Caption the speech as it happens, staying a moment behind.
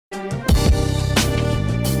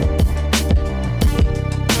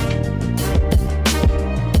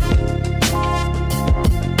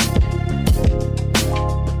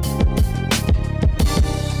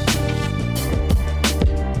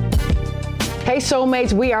Hey,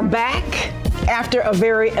 soulmates, we are back after a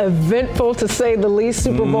very eventful, to say the least,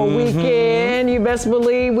 Super Bowl weekend. You best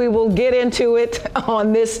believe we will get into it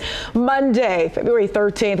on this Monday, February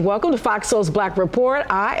 13th. Welcome to Fox Soul's Black Report.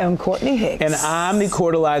 I am Courtney Hicks. And I'm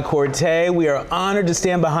Nichols Corte. We are honored to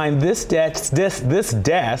stand behind this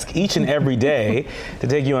desk each and every day to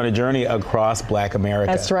take you on a journey across Black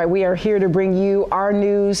America. That's right. We are here to bring you our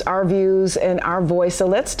news, our views, and our voice. So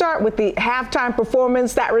let's start with the halftime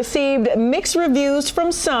performance that received mixed reviews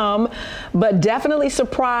from some, but definitely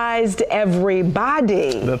surprised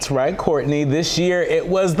everybody. That's right, Courtney. This year it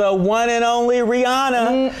was the one and only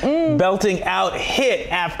Rihanna belting out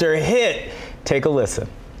hit after hit. Take a listen.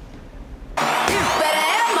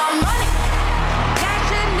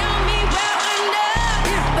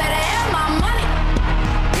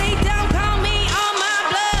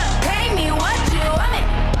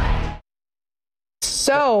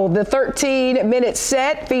 So the 13-minute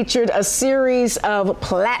set featured a series of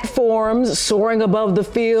platforms soaring above the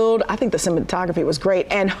field. I think the cinematography was great.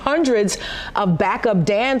 And hundreds of backup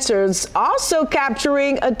dancers also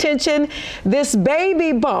capturing attention. This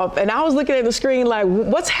baby bump. And I was looking at the screen like,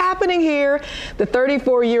 what's happening here? The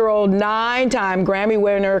 34-year-old 9-time Grammy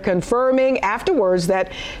winner confirming afterwards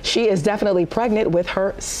that she is definitely pregnant with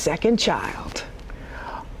her second child.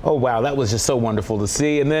 Oh, wow, that was just so wonderful to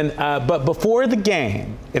see. And then, but before the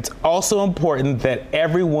game, it's also important that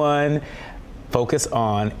everyone focus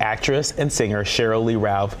on actress and singer Sheryl Lee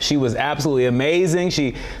Ralph. She was absolutely amazing.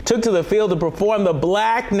 She took to the field to perform the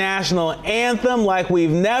Black National Anthem like we've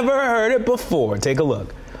never heard it before. Take a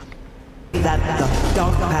look. That the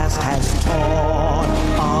dark past has taught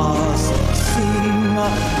us, sing a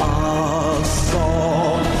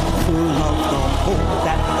song full of the hope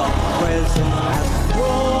that the present has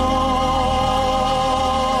brought.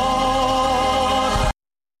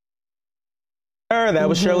 That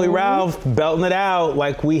was Sheryl Lee Ralph belting it out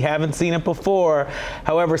like we haven't seen it before.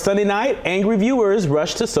 However, Sunday night, angry viewers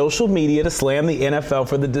rushed to social media to slam the NFL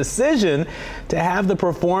for the decision to have the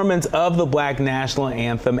performance of the Black National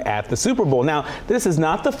Anthem at the Super Bowl. Now, this is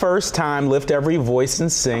not the first time Lift Every Voice and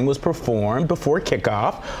Sing was performed before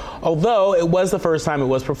kickoff, although it was the first time it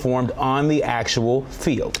was performed on the actual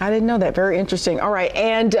field. I didn't know that. Very interesting. All right.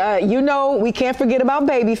 And, we can't forget about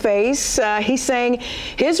Babyface. He sang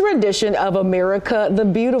his rendition of America the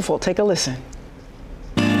Beautiful. Take a listen.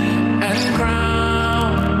 And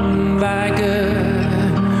crowned by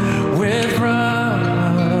good with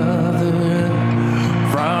brother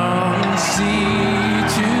from sea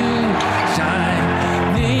to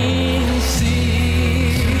shining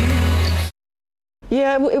sea.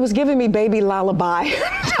 Yeah, it was giving me Baby Lullaby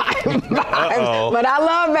vibes, but I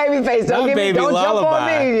love Babyface. Don't jump on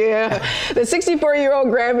me. Yeah. The 64-year-old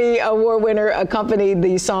Grammy Award winner accompanied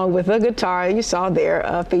the song with a guitar. You saw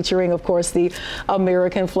there, featuring, of course, the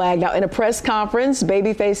American flag. Now, in a press conference,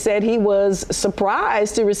 Babyface said he was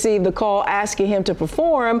surprised to receive the call asking him to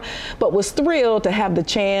perform, but was thrilled to have the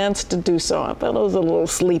chance to do so. I thought it was a little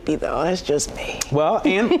sleepy, though. That's just me. Well,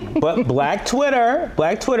 but Black Twitter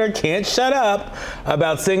can't shut up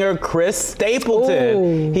about singer Chris Stapleton.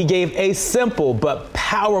 Ooh. He gave a simple but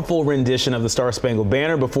powerful rendition of the Star Spangled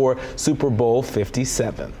Banner before Super Bowl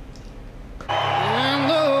 57.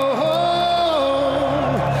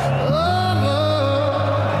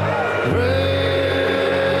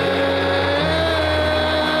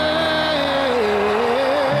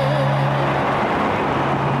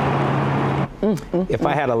 If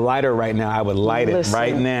I had a lighter right now, I would light it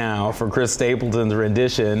right now for Chris Stapleton's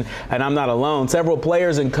rendition. And I'm not alone. Several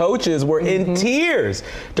players and coaches were in tears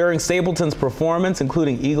during Stapleton's performance,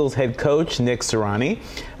 including Eagles head coach Nick Sirianni.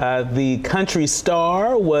 The country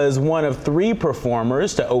star was one of 3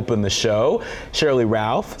 performers to open the show. Sheryl Lee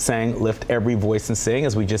Ralph sang Lift Every Voice and Sing,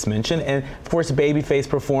 as we just mentioned. And, of course, Babyface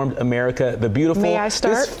performed America the Beautiful. May I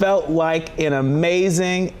start? This felt like an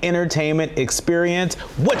amazing entertainment experience.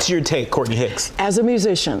 What's your take, Courtney Hicks? As a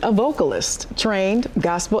musician, a vocalist, trained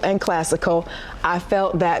gospel and classical, I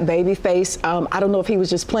felt that Babyface, I don't know if he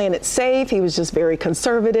was just playing it safe. He was just very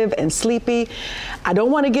conservative and sleepy. I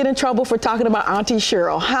don't want to get in trouble for talking about Auntie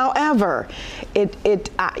Sheryl. However,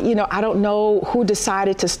 I don't know who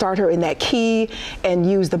decided to start her in that key and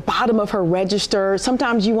use the bottom of her register.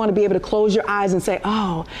 Sometimes you want to be able to close your eyes and say,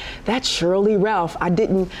 oh, that's Sheryl Lee Ralph. I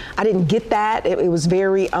didn't get that. It was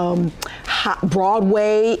very hot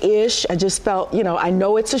Broadway-ish. I just felt, I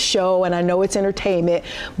know it's a show and I know it's entertainment,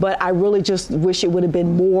 but I really just wish it would have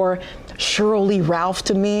been more Shirley Ralph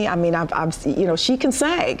to me. I mean, she can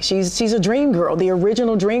sing. She's a dream girl, the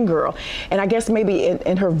original dream girl. And I guess maybe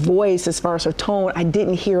in her voice, as far as her tone, I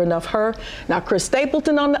didn't hear enough her. Now, Chris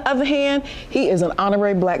Stapleton, on the other hand, he is an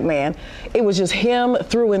honorary black man. It was just him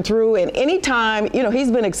through and through. And anytime,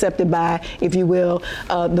 he's been accepted by, if you will,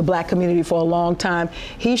 the black community for a long time.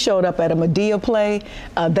 He showed up at a Medea play.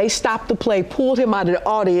 They stopped the play, pulled him out of the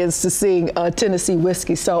audience to sing Tennessee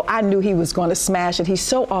Whiskey. So I knew he was going to smash it. He's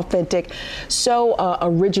so authentic, so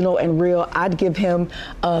original and real. I'd give him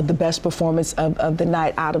the best performance of the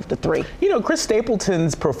night out of the three. Chris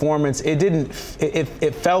Stapleton's performance,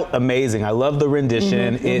 it felt amazing. I love the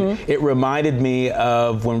rendition. It reminded me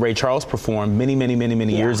of when Ray Charles performed many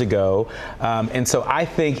years ago. And so I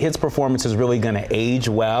think his performance is really going to age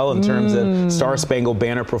well in terms of Star Spangled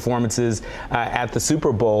Banner performances at the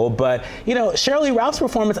Super Bowl. But, Shirley Ralph's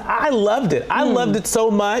performance, I loved it. I loved it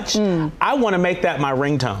so much. I want to make that my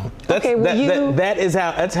ringtone.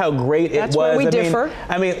 That's how great it was. That's where we differ.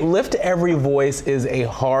 I mean, Lift Every Voice is a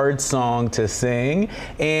hard song to sing.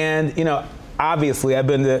 And, obviously, I've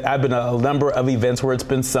been to a number of events where it's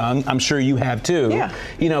been sung. I'm sure you have too.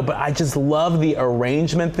 Yeah. But I just love the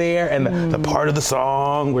arrangement there and the part of the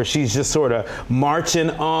song where she's just sort of marching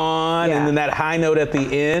on, and then that high note at the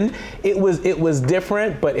end. It was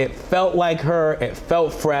different, but it felt like her. It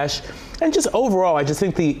felt fresh. And just overall, I just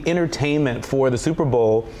think the entertainment for the Super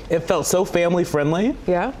Bowl, it felt so family friendly.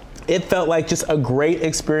 Yeah. It felt like just a great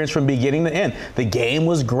experience from beginning to end. The game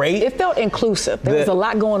was great. It felt inclusive. There was a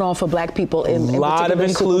lot going on for black people in a lot of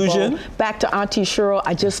inclusion. Back to Auntie Cheryl,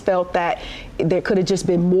 I just felt that there could have just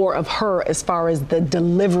been more of her as far as the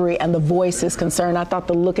delivery and the voice is concerned. I thought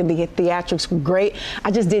the look and the theatrics were great.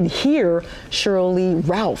 I just didn't hear Shirley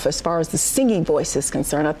Ralph as far as the singing voice is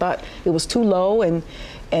concerned. I thought it was too low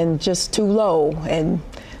and just too low and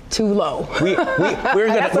too low. We're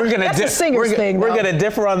gonna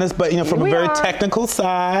differ on this, but from a very technical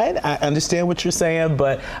side, I understand what you're saying,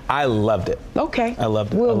 but I loved it. Okay. I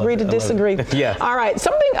loved it. We'll agree to disagree. Yeah. All right.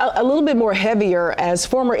 Something a little bit more heavier, as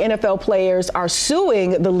former NFL players are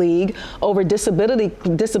suing the league over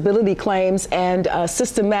disability claims and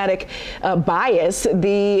systematic bias.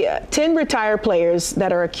 The 10 retired players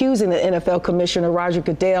that are accusing the NFL commissioner Roger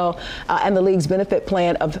Goodell and the league's benefit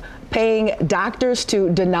plan of paying doctors to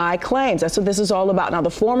deny claims. That's what this is all about. Now, the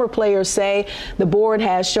former players say the board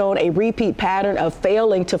has shown a repeat pattern of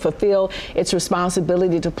failing to fulfill its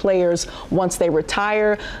responsibility to players once they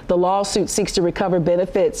retire. The lawsuit seeks to recover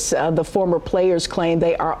benefits the former players claim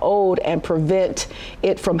they are owed and prevent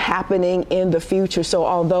it from happening in the future. So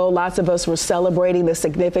although lots of us were celebrating the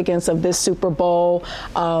significance of this Super Bowl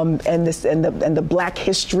and the black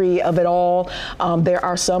history of it all, there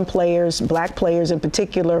are some players, black players in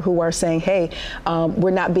particular, who are saying, hey,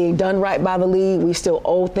 we're not being done right by the league. We still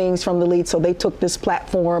owe things from the league. So they took this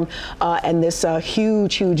platform and this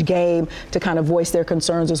huge game to kind of voice their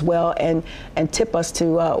concerns as well and tip us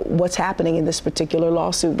to what's happening in this particular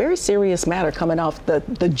lawsuit. Very serious matter coming off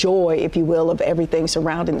the joy, if you will, of everything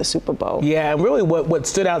surrounding the Super Bowl. Yeah, and really what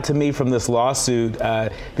stood out to me from this lawsuit,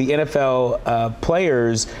 the NFL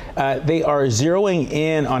players, they are zeroing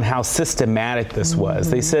in on how systematic this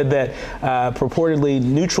was. They said that purportedly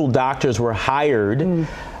neutral doctors were hired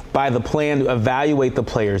by the plan to evaluate the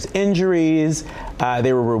players' injuries.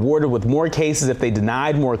 They were rewarded with more cases if they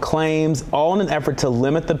denied more claims, all in an effort to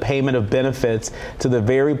limit the payment of benefits to the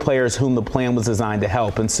very players whom the plan was designed to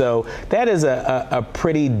help. And so that is a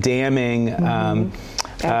pretty damning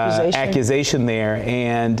accusation there,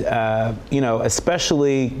 and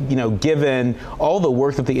especially given all the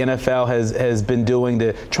work that the NFL has been doing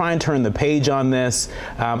to try and turn the page on this.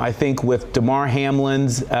 I think with Damar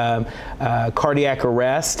Hamlin's cardiac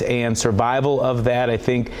arrest and survival of that, I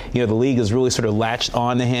think the league has really sort of latched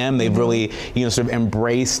on to him. They've really sort of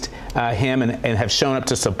embraced him and have shown up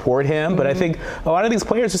to support him. But I think a lot of these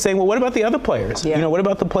players are saying, well, what about the other players? What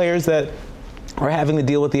about the players that are having to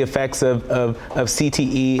deal with the effects of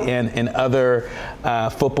CTE and other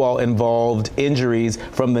football-involved injuries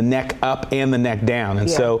from the neck up and the neck down?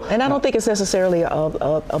 And I don't think it's necessarily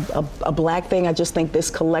a black thing. I just think this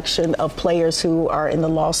collection of players who are in the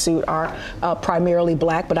lawsuit are primarily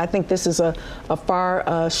black. But I think this is a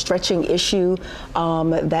far stretching issue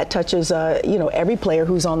that touches every player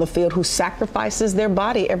who's on the field, who sacrifices their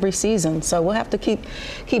body every season. So we'll have to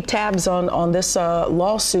keep tabs on this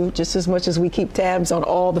lawsuit just as much as we keep keep tabs on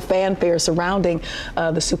all the fanfare surrounding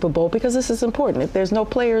the Super Bowl, because this is important. If there's no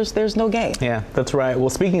players, there's no game. Yeah, that's right. Well,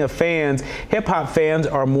 speaking of fans, hip-hop fans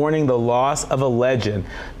are mourning the loss of a legend.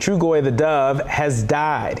 Trugoy the Dove has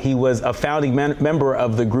died. He was a founding member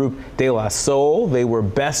of the group De La Soul. They were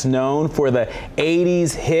best known for the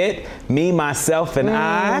 80s hit Me, Myself, and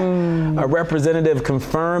I. A representative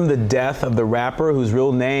confirmed the death of the rapper, whose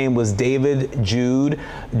real name was David Jude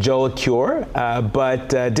Jolacure, but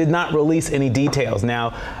did not release any details. Now,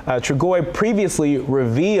 Trugoy previously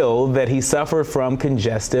revealed that he suffered from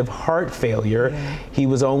congestive heart failure. Yeah. He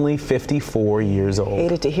was only 54 years old.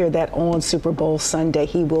 Hated to hear that on Super Bowl Sunday.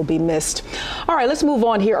 He will be missed. All right, let's move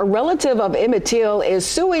on here. A relative of Emmett Till is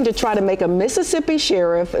suing to try to make a Mississippi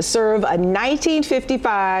sheriff serve a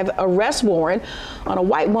 1955 arrest warrant on a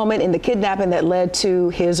white woman in the kidnapping that led to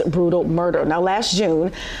his brutal murder. Now, last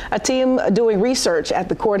June, a team doing research at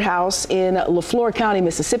the courthouse in LaFleur County,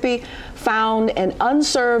 Mississippi, found an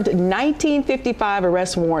unserved 1955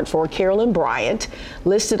 arrest warrant for Carolyn Bryant,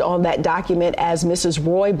 listed on that document as Mrs.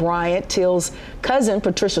 Roy Bryant. Till's cousin,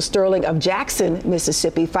 Patricia Sterling of Jackson,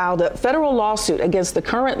 Mississippi, filed a federal lawsuit against the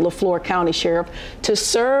current LaFleur County sheriff to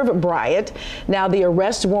serve Bryant. Now, the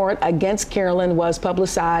arrest warrant against Carolyn was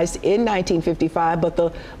publicized in 1955, but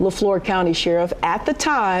the LaFleur County sheriff at the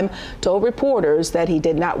time told reporters that he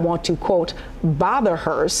did not want to, quote, bother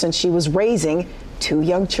her since she was raising 2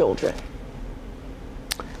 young children.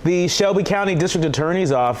 The Shelby County District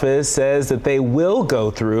Attorney's Office says that they will go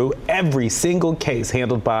through every single case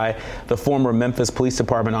handled by the former Memphis Police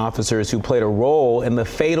Department officers who played a role in the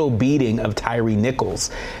fatal beating of Tyre Nichols.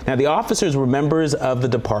 Now, the officers were members of the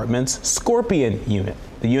department's Scorpion unit.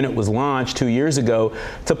 The unit was launched 2 years ago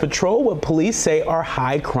to patrol what police say are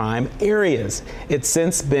high crime areas. It's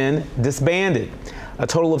since been disbanded. A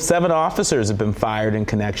total of 7 officers have been fired in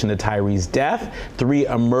connection to Tyre's death. 3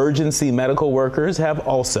 emergency medical workers have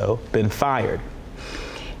also been fired.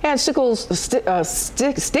 And sticking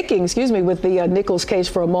with the Nichols case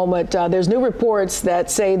for a moment, there's new reports that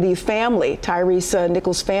say the family, Tyrese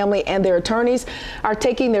Nichols' family, and their attorneys are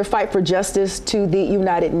taking their fight for justice to the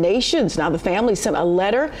United Nations. Now, the family sent a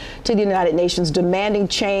letter to the United Nations demanding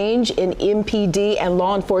change in MPD and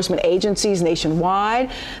law enforcement agencies nationwide.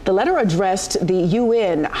 The letter addressed the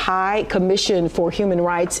UN High Commission for Human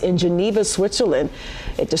Rights in Geneva, Switzerland.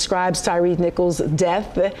 It describes Tyre Nichols'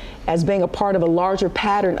 death as being a part of a larger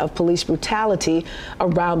pattern of police brutality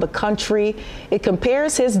around the country. It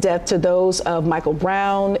compares his death to those of Michael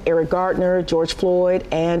Brown, Eric Gardner, George Floyd,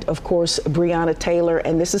 and of course, Breonna Taylor.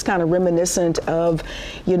 And this is kind of reminiscent of,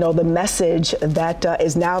 the message that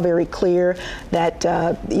is now very clear that,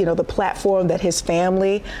 the platform that his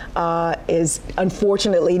family is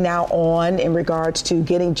unfortunately now on in regards to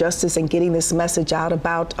getting justice and getting this message out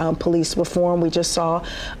about police reform. We just saw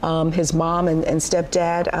his mom and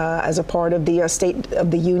stepdad as a part of the State of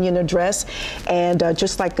the Union address. And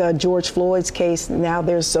just like George Floyd's case, now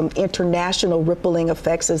there's some international rippling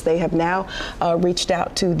effects as they have now reached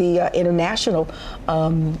out to the international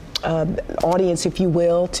audience, if you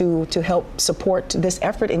will, to help support this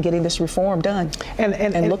effort in getting this reform done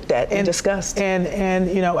and looked at and discussed. And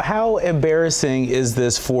how embarrassing is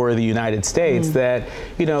this for the United States that,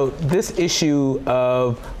 this issue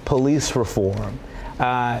of police reform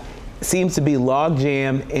seems to be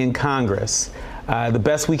logjam in Congress. The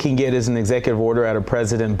best we can get is an executive order out of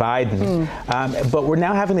President Biden. But we're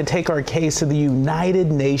now having to take our case to the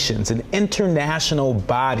United Nations, an international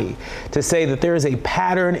body, to say that there is a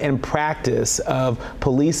pattern and practice of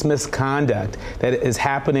police misconduct that is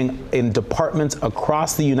happening in departments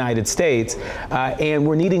across the United States. And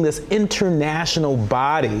we're needing this international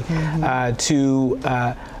body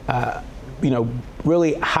to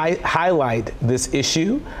really highlight this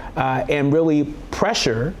issue and really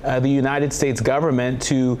pressure the United States government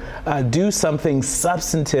to do something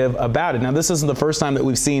substantive about it. Now, this isn't the first time that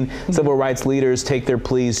we've seen civil rights leaders take their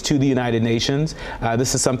pleas to the United Nations.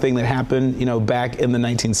 This is something that happened, back in the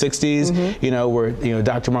 1960s, where,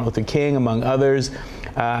 Dr. Martin Luther King, among others,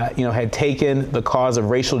 had taken the cause of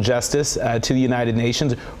racial justice to the United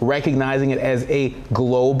Nations, recognizing it as a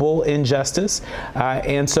global injustice.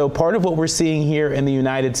 And so part of what we're seeing here in the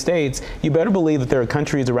United States, you better believe that there are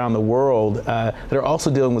countries around the world that are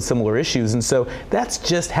also dealing with similar issues. And so that's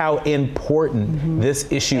just how important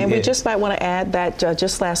this issue is. And we just might want to add that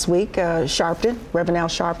just last week, Reverend Al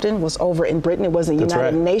Sharpton was over in Britain. It wasn't the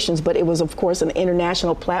United Nations, but it was, of course, an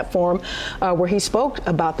international platform where he spoke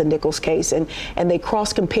about the Nichols case. And they crossed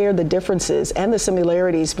cross-compare the differences and the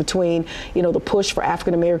similarities between, the push for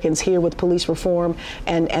African Americans here with police reform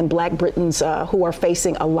and Black Britons who are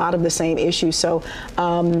facing a lot of the same issues. So,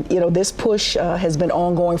 this push has been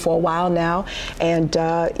ongoing for a while now, and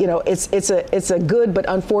it's a good but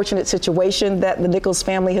unfortunate situation that the Nichols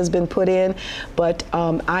family has been put in. But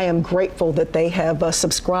I am grateful that they have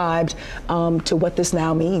subscribed to what this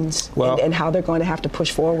now means, and how they're going to have to push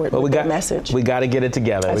forward with that message. We got to get it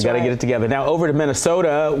together. That's get it together. Now over to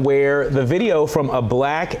Minnesota, where the video from a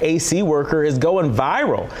Black AC worker is going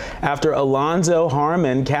viral after Alonzo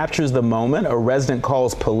Harmon captures the moment a resident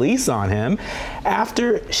calls police on him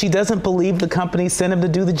after she doesn't believe the company sent him to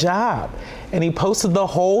do the job. And he posted the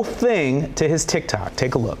whole thing to his TikTok.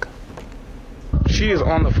 Take a look. She is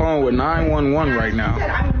on the phone with 911 right now. She said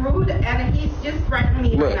I'm rude and he's just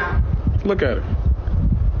threatening me right now. Look at her.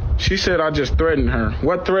 She said I just threatened her.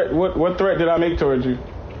 What threat? What threat did I make towards you?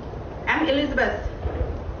 I'm Elizabeth.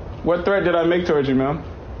 What threat did I make towards you, ma'am?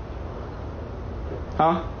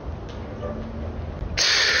 Huh?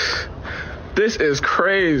 This is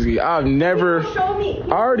crazy. I've never. I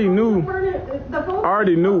already knew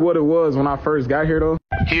what it was when I first got here, though.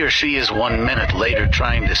 He or she is 1 minute later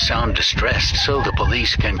trying to sound distressed so the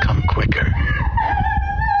police can come quicker.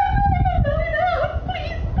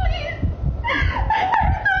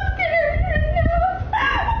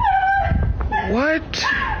 What?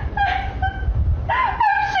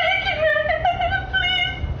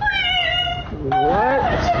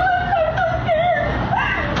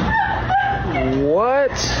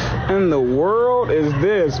 What in the world is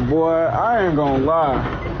this, boy? I ain't gonna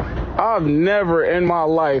lie. I've never in my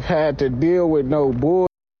life had to deal with no bull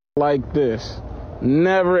like this.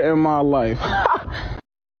 Never in my life.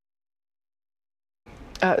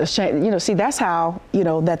 See, that's how,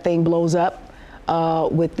 that thing blows up.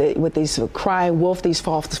 With these crying wolf, these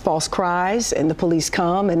false cries, and the police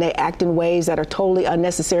come and they act in ways that are totally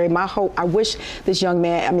unnecessary. I wish this young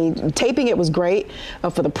man, taping it was great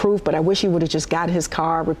for the proof, but I wish he would have just got his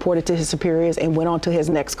car, reported to his superiors, and went on to his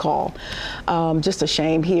next call. Just a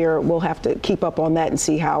shame here. We'll have to keep up on that and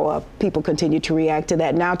see how people continue to react to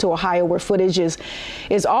that. Now to Ohio, where footage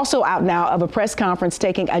is also out now of a press conference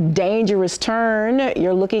taking a dangerous turn.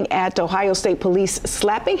 You're looking at Ohio State Police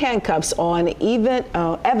slapping handcuffs on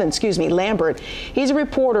Evan Lambert. He's a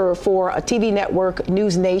reporter for a TV network,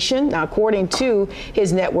 News Nation. Now, according to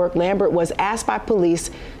his network, Lambert was asked by police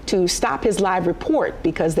to stop his live report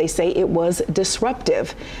because they say it was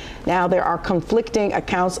disruptive. Now, there are conflicting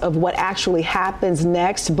accounts of what actually happens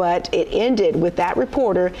next, but it ended with that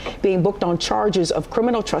reporter being booked on charges of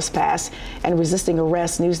criminal trespass and resisting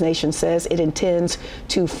arrest. News Nation says it intends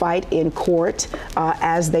to fight in court,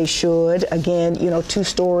 as they should. Again, two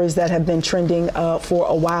stories that have been trending for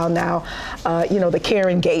a while now. The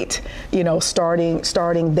Karen Gate,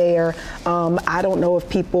 starting there. I don't know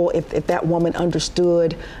if that woman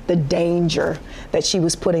understood the danger that she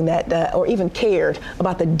was putting or even cared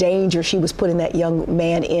about the danger she was putting that young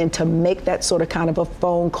man in to make that sort of kind of a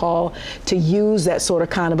phone call, to use that sort of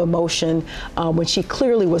kind of emotion when she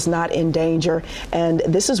clearly was not in danger. And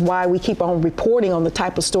this is why we keep on reporting on the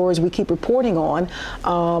type of stories we keep reporting on,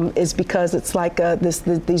 is because it's like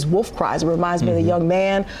these wolf cries. It reminds me of the young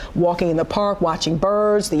man walking in the park, watching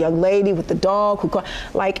birds, the young lady with the dog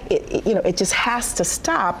it just has to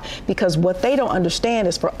stop, because what they don't understand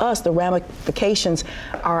is, for us, the ramifications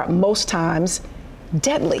are most times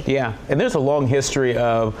deadly. Yeah, and there's a long history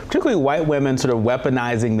of particularly white women sort of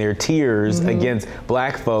weaponizing their tears against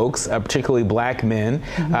black folks, particularly black men.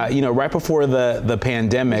 Right before the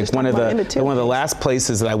pandemic, one of the last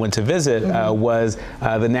places that I went to visit was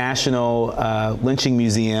the National Lynching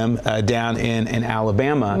Museum down in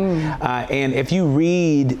Alabama. And if you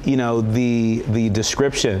read, the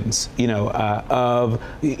descriptions, of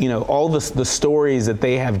all the stories that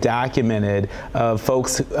they have documented of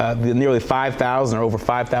folks, nearly 5,000 or over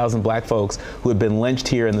 5,000 black folks who have been lynched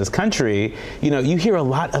here in this country, you hear a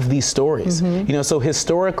lot of these stories. So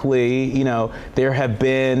historically, there have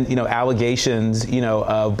been, allegations,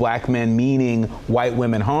 of black men meaning white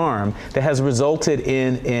women harm that has resulted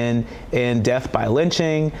in death by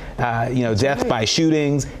lynching, death by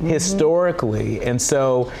shootings historically. And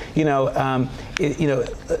so,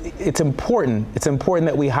 it's important. It's important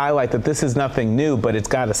that we highlight that this is nothing new, but it's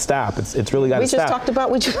got to stop. It's really got to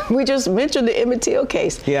stop. We just mentioned the Emmett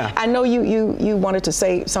case. Yeah. I know you wanted to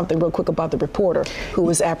say something real quick about the reporter who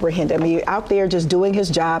was apprehended. Out there just doing his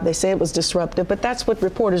job. They say it was disruptive, but that's what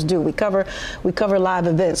reporters do. We cover live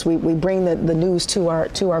events. We bring the news to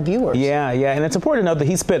our viewers. Yeah, and it's important to note that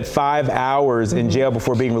he spent 5 hours in jail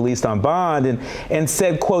before being released on bond, and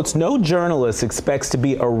said, quotes, "No journalist expects to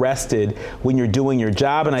be arrested when you're doing your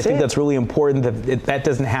job. And I think that's really important that that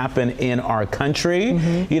doesn't happen in our country.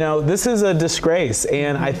 You know, this is a disgrace.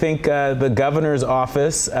 And I think the governor's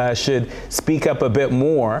office should speak up a bit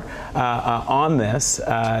more on this.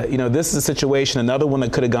 You know, this is a situation, another one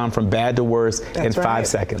that could have gone from bad to worse in 5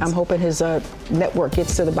 seconds. I'm hoping his network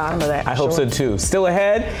gets to the bottom of that. I hope so too. Still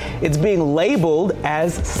ahead, it's being labeled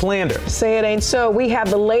as slander. Say it ain't so. We have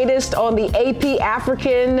the latest on the AP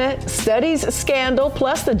African Studies scandal,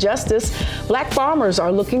 plus the justice Black farmers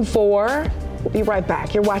are looking for. We'll be right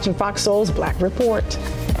back. You're watching Fox Soul's Black Report.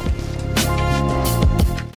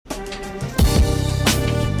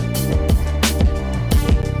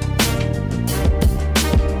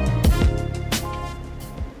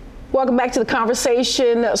 Welcome back to the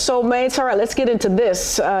conversation, Soulmates. All right, let's get into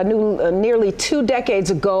this. Nearly 2 decades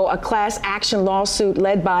ago, a class action lawsuit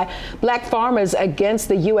led by Black farmers against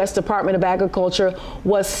the U.S. Department of Agriculture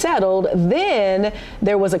was settled. Then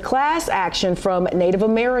there was a class action from Native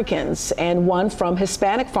Americans and one from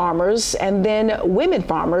Hispanic farmers, and then women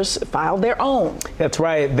farmers filed their own. That's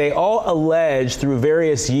right. They all allege through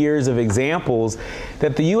various years of examples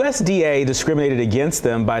that the USDA discriminated against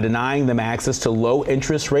them by denying them access to low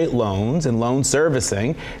interest rate loans and loan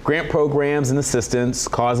servicing, grant programs and assistance,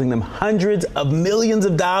 causing them hundreds of millions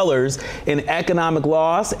of dollars in economic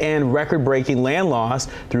loss and record-breaking land loss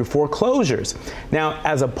through foreclosures. Now,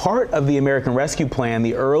 as a part of the American Rescue Plan,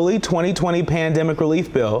 the early 2020 pandemic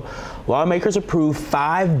relief bill, lawmakers approved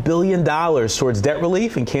 $5 billion towards debt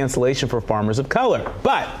relief and cancellation for farmers of color.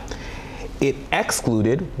 But it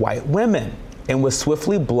excluded white women and was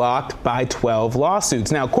swiftly blocked by 12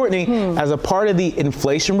 lawsuits. Now, Courtney, as a part of the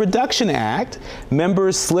Inflation Reduction Act,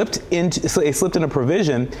 members slipped in a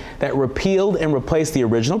provision that repealed and replaced the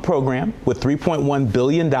original program with $3.1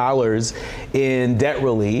 billion in debt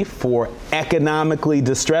relief for economically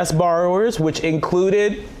distressed borrowers, which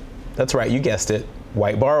included, that's right, you guessed it,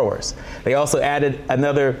 white borrowers. They also added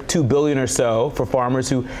another $2 billion or so for farmers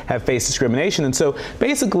who have faced discrimination. And so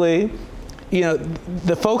basically, you know,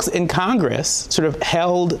 the folks in Congress sort of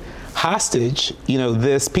held hostage, you know,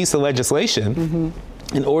 this piece of legislation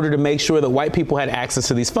in order to make sure that white people had access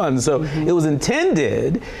to these funds. So it was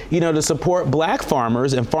intended, you know, to support Black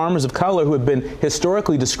farmers and farmers of color who have been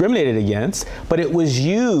historically discriminated against, but it was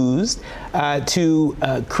used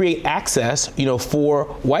to create access, you know, for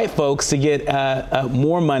white folks to get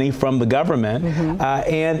more money from the government.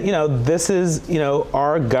 And, you know, this is, you know,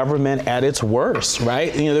 our government at its worst,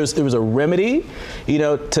 right? You know, there was a remedy, you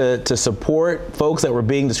know, to support folks that were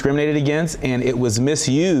being discriminated against, and it was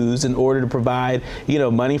misused in order to provide, you know,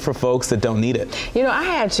 money for folks that don't need it. You know, I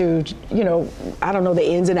had to, you know, I don't know the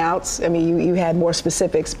ins and outs. I mean, you had more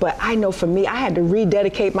specifics, but I know for me, I had to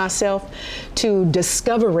rededicate myself to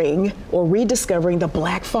discovering or rediscovering the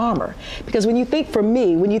Black farmer. Because when you think, for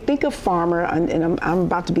me, when you think of farmer, and I'm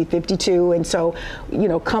about to be 52, and so, you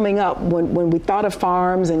know, coming up, when we thought of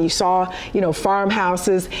farms and you saw, you know,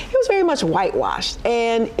 farmhouses, it was very much whitewashed.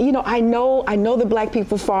 And, you know, I know that Black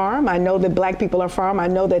people farm. I know that Black people are farm. I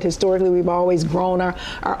know that historically we've always grown our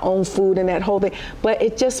own food and that whole thing. But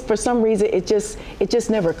it just, for some reason, it just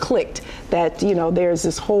never clicked that, you know, there's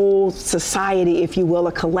this whole society, if you will,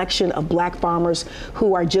 a collection of Black farmers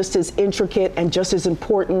who are just as intricate and just as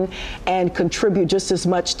important and contribute just as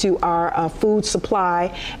much to our food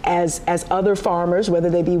supply as other farmers, whether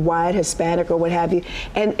they be white, Hispanic, or what have you.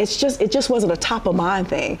 And it just wasn't a top of mind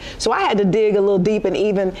thing. So I had to dig a little deep and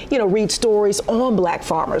even, you know, read stories on Black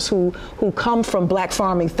farmers who come from Black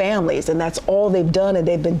farming families, and that's all they've done, and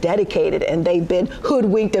they've been dedicated, and they've been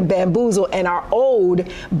hoodwinked and bamboozled and are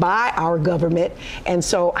owed by our government. And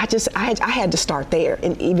so I had to start there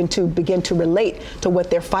and even to begin to relate to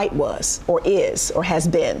what their fight was or is or has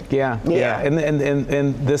been. Yeah.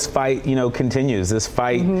 And this fight, you know, continues. This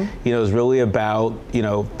fight, you know, is really about, you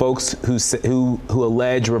know, folks who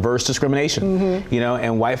allege reverse discrimination, you know,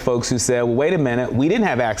 and white folks who said, well, wait a minute, we didn't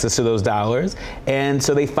have access to those dollars. And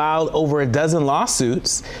so they filed over a dozen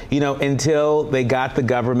lawsuits, you know, until they got the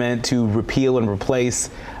government to repeal and replace,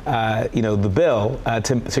 you know, the bill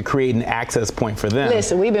to create an access point for them.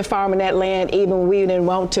 Listen, we've been farming that land even when we didn't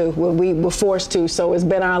want to, when we were forced to. So it's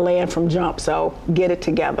been our land from jump. So get it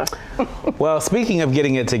together. Well, speaking of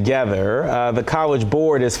getting it together, the College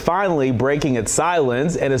Board is finally breaking its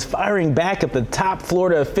silence and is firing back at the top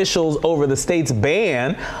Florida officials over the state's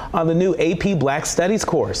ban on the new AP Black Studies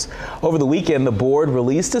course. Over the weekend, the board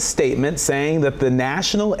released a statement saying that the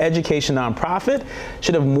national education nonprofit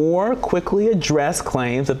should have more quickly addressed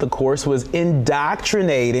claims that the course was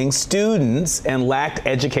indoctrinating students and lacked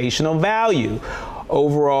educational value,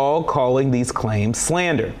 overall calling these claims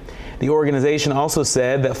slander. The organization also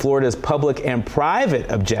said that Florida's public and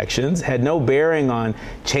private objections had no bearing on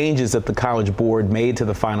changes that the College Board made to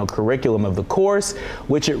the final curriculum of the course,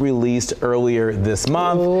 which it released earlier this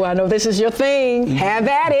month. Oh, I know this is your thing. Have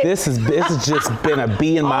at it. This has just been a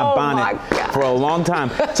bee in my bonnet for a long time.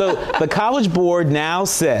 So the College Board now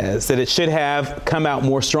says that it should have come out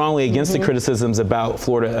more strongly against the criticisms about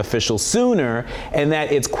Florida officials sooner, and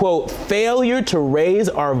that its, quote, failure to raise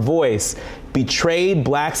our voice betrayed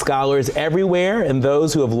black scholars everywhere and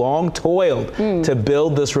those who have long toiled to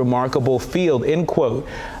build this remarkable field, end quote.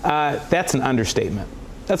 That's an understatement.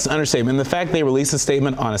 That's an understatement. And the fact they released a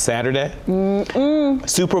statement on a Saturday,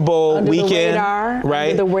 Super Bowl under weekend, the radar,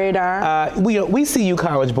 right? Under the radar. We see you,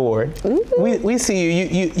 College Board. We see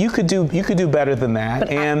you. You could do better than that. But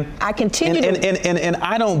and I continue and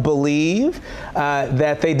I don't believe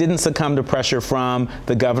that they didn't succumb to pressure from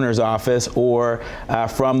the governor's office or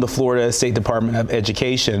from the Florida State Department of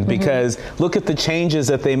Education, because look at the changes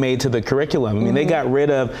that they made to the curriculum. I mean, they got rid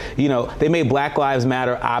of, they made Black Lives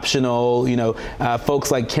Matter optional.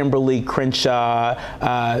 Folks like Kimberly Crenshaw,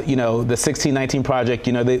 the 1619 Project,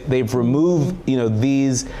 they've removed,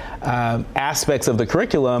 these aspects of the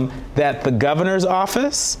curriculum that the governor's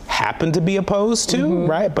office happened to be opposed to,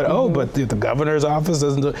 right? But but the governor's office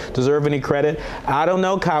doesn't deserve any credit. I don't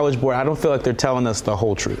know, College Board. I don't feel like they're telling us the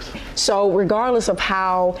whole truth. So regardless of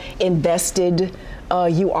how invested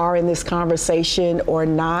you are in this conversation or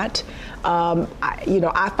not,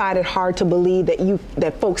 I find it hard to believe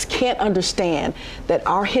that folks can't understand that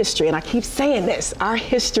our history, and I keep saying this, our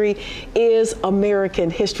history is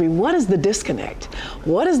American history. What is the disconnect?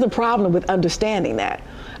 What is the problem with understanding that?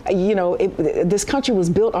 This country was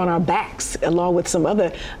built on our backs, along with some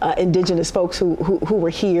other indigenous folks who were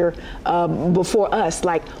here before us.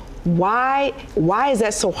 Like, why is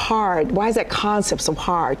that so hard? Why is that concept so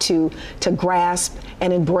hard to grasp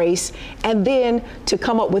and embrace, and then to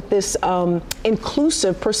come up with this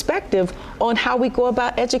inclusive perspective on how we go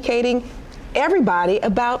about educating everybody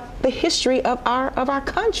about the history of our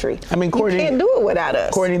country? I mean, Courtney, you can't do it without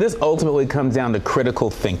us. Courtney, this ultimately comes down to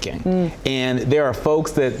critical thinking. And there are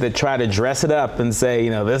folks that try to dress it up and say,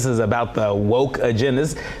 this is about the woke agenda.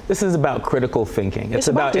 This is about critical thinking. It's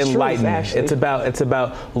about enlightenment. Truth, it's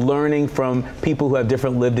about learning from people who have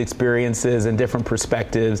different lived experiences and different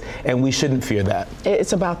perspectives, and we shouldn't fear that.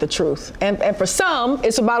 It's about the truth. And for some,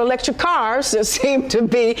 it's about electric cars that seem to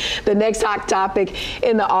be the next hot topic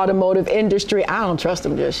in the automotive industry. I don't trust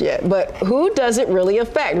them just yet. But who does it really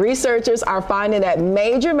affect? Researchers are finding that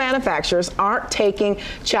major manufacturers aren't taking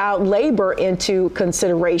child labor into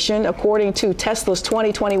consideration. According to Tesla's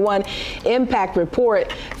 2021 impact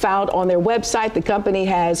report found on their website, the company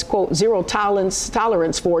has, quote, zero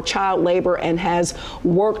tolerance for child labor and has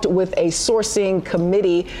worked with a sourcing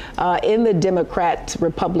committee in the Democratic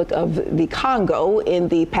Republic of the Congo in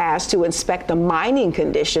the past to inspect the mining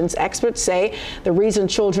conditions. Experts say the reason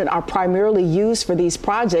children are primarily used for these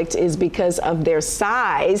projects is because of their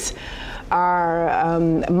size. Our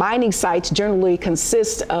mining sites generally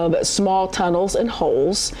consist of small tunnels and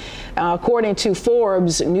holes. According to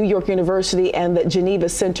Forbes, New York University and the Geneva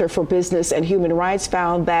Center for Business and Human Rights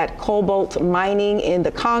found that cobalt mining in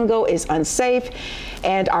the Congo is unsafe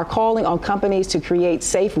and are calling on companies to create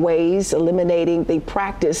safe ways, eliminating the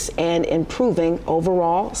practice and improving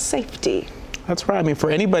overall safety. That's right. I mean,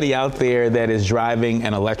 for anybody out there that is driving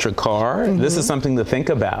an electric car, this is something to think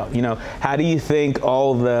about. How do you think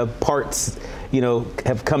all the parts,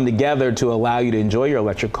 have come together to allow you to enjoy your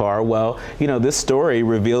electric car? Well, this story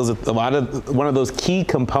reveals that one of those key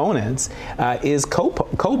components is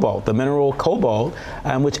cobalt, the mineral cobalt,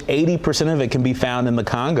 which 80% of it can be found in the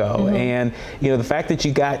Congo. And, the fact that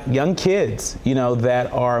you got young kids,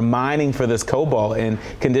 that are mining for this cobalt in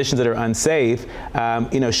conditions that are unsafe,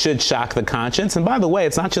 should shock the conscience. And by the way,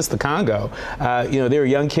 it's not just the Congo. There are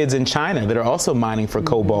young kids in China that are also mining for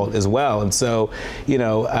cobalt as well. And so,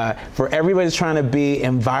 for everybody that's trying to be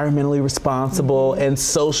environmentally responsible and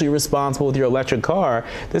socially responsible with your electric car,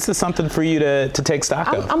 this is something for you to take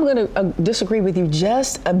stock of. I'm going to disagree with you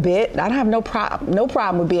just a bit. I don't have no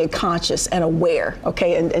problem with being conscious and aware,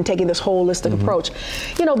 okay, and taking this holistic approach.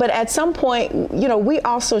 But at some point, we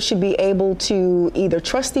also should be able to either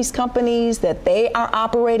trust these companies that they are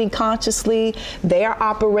operating consciously, they are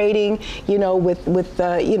operating,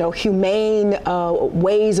 with humane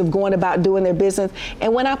ways of going about doing their business.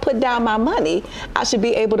 And when I put down my money, me, I should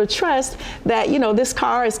be able to trust that, you know, this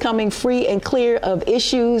car is coming free and clear of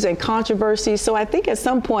issues and controversies. So I think at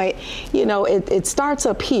some point, you know, it starts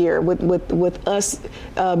up here with us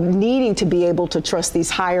needing to be able to trust these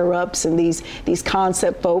higher ups and these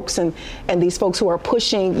concept folks and these folks who are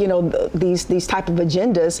pushing, you know, these type of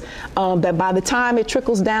agendas, that by the time it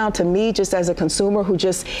trickles down to me just as a consumer who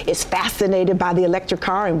just is fascinated by the electric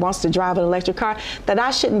car and wants to drive an electric car, that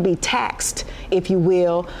I shouldn't be taxed, if you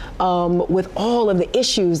will, with all of the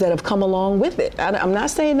issues that have come along with it. I'm not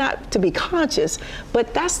saying not to be conscious,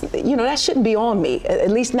 but that's, you know, that shouldn't be on me, at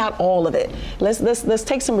least not all of it. Let's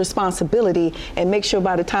take some responsibility and make sure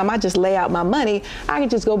by the time I just lay out my money, I can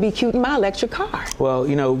just go be cute in my electric car. Well,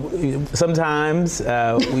 you know, sometimes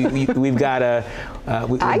we've got to,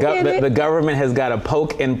 the government has got to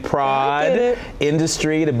poke and prod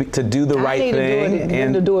industry to do the right thing.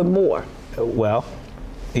 And to do it more. Well,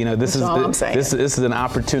 you know, this is an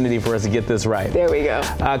opportunity for us to get this right. There we go.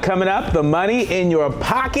 Coming up, the money in your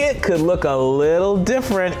pocket could look a little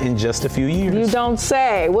different in just a few years. You don't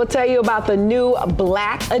say. We'll tell you about the new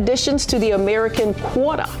black additions to the American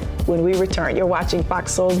quota when we return. You're watching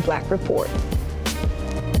Fox Soul's Black Report.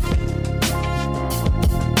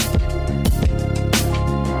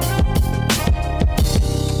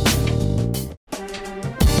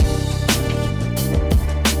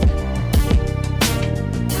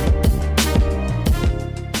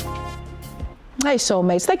 Hey,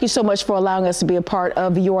 Soulmates, thank you so much for allowing us to be a part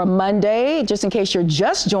of your Monday. Just in case you're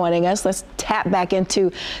just joining us, let's tap back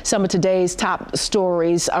into some of today's top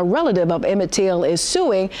stories. A relative of Emmett Till is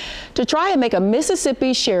suing to try and make a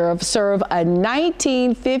Mississippi sheriff serve a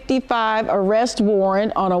 1955 arrest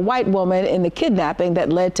warrant on a white woman in the kidnapping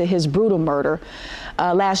that led to his brutal murder.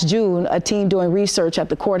 Last June, a team doing research at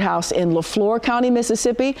the courthouse in LaFleur County,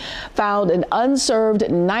 Mississippi, found an unserved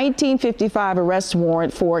 1955 arrest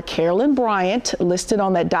warrant for Carolyn Bryant, listed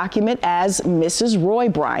on that document as Mrs. Roy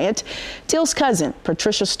Bryant. Till's cousin,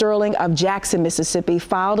 Patricia Sterling of Jackson, Mississippi,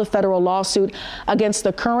 filed a federal lawsuit against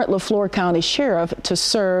the current LaFleur County sheriff to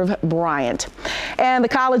serve Bryant. And the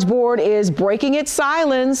College Board is breaking its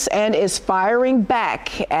silence and is firing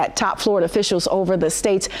back at top Florida officials over the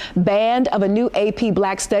state's ban of a new AP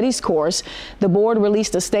Black Studies course. The board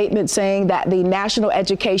released a statement saying that the national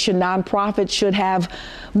education nonprofit should have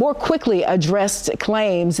more quickly addressed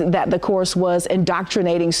claims that the course was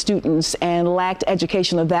indoctrinating students and lacked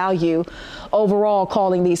educational value, overall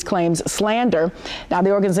calling these claims slander. Now,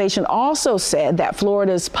 the organization also said that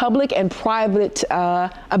Florida's public and private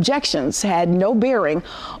objections had no bearing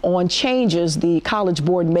on changes the College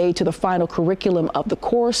Board made to the final curriculum of the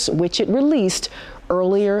course, which it released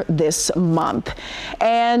earlier this month.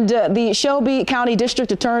 And the Shelby County District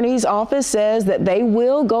Attorney's Office says that they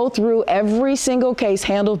will go through every single case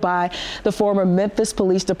handled by the former Memphis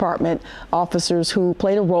Police Department officers who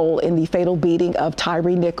played a role in the fatal beating of Tyre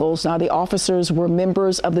Nichols. Now, the officers were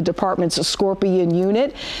members of the department's Scorpion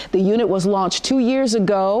unit. The unit was launched 2 years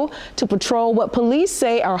ago to patrol what police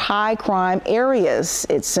say are high crime areas.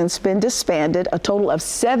 It's since been disbanded. A total of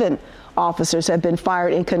 7 officers have been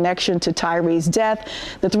fired in connection to Tyre's death.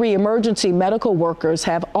 The 3 emergency medical workers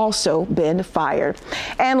have also been fired.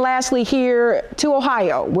 And lastly, here to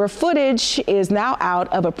Ohio, where footage is now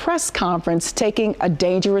out of a press conference taking a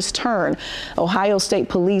dangerous turn. Ohio State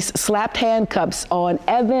Police slapped handcuffs on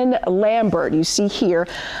Evan Lambert. You see here,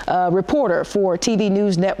 a reporter for TV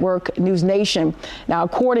news network News Nation. Now,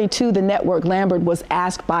 according to the network, Lambert was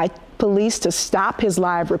asked by police to stop his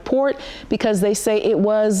live report because they say it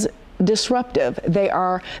was disruptive. There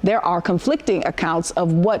are conflicting accounts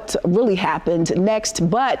of what really happened next,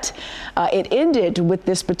 but it ended with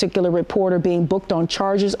this particular reporter being booked on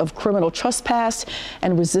charges of criminal trespass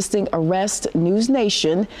and resisting arrest. News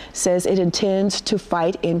Nation says it intends to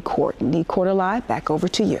fight in court. Need Quarter Live, back over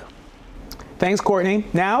to you. Thanks, Courtney.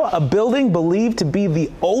 Now, a building believed to be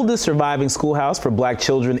the oldest surviving schoolhouse for black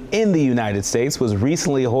children in the United States was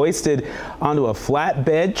recently hoisted onto a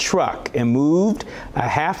flatbed truck and moved a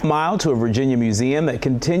half-mile to a Virginia museum that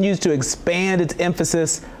continues to expand its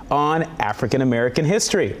emphasis on African American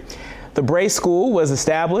history. The Bray School was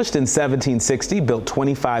established in 1760, built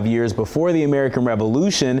 25 years before the American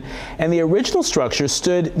Revolution, and the original structure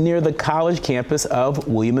stood near the college campus of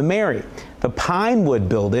William & Mary. The Pinewood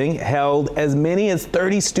building held as many as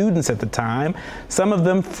 30 students at the time, some of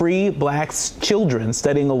them free black children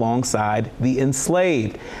studying alongside the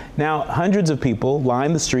enslaved. Now, hundreds of people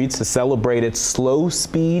line the streets to celebrate its slow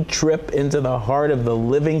speed trip into the heart of the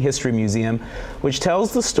Living History Museum, which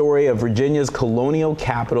tells the story of Virginia's colonial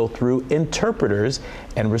capital through interpreters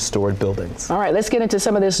and restored buildings. All right, let's get into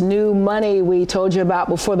some of this new money we told you about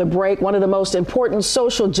before the break. One of the most important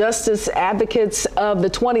social justice advocates of the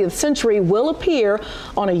 20th century will appear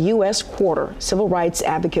on a U.S. quarter. Civil rights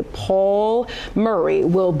advocate Paul Murray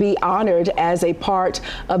will be honored as a part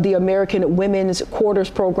of the American Women's Quarters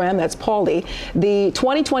program. That's Paulie. The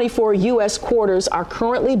 2024 U.S. quarters are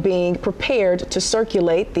currently being prepared to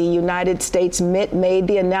circulate. The United States Mint made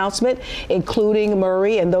the announcement, including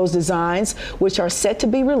Murray and those designs, which are set to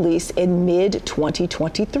be released in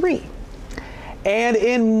mid-2023. And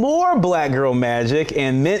in more Black Girl Magic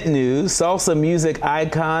and Mint news, salsa music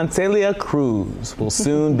icon Celia Cruz will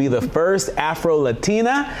soon be the first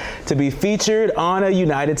Afro-Latina to be featured on a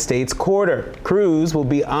United States quarter. Cruz will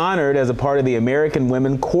be honored as a part of the American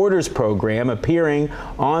Women Quarters program, appearing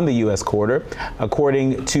on the U.S. quarter.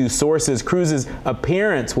 According to sources, Cruz's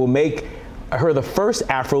appearance will make her the first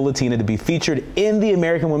Afro-Latina to be featured in the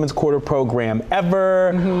American Women's Quarter program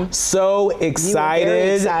ever. So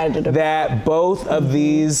excited that both of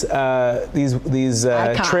these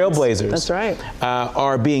trailblazers, that's right,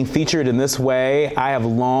 are being featured in this way. I have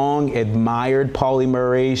long admired Paulie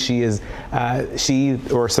Murray. She is,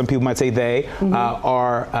 or some people might say they,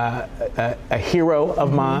 are a hero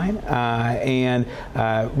of mine, and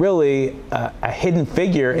really a hidden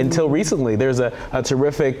figure until recently. There's a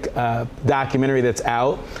terrific documentary that's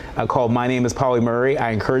out called My Name is Paulie Murray. I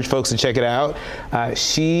encourage folks to check it out.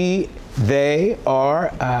 They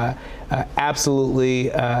are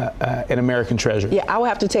absolutely an American treasure. Yeah, I will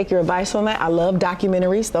have to take your advice on that. I love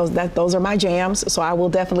documentaries. Those are my jams. So I will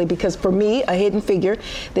definitely, because for me, a hidden figure,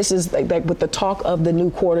 this is like with the talk of the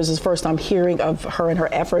new quarters is first I'm hearing of her and her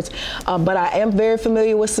efforts. But I am very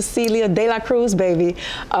familiar with Cecilia de la Cruz, baby.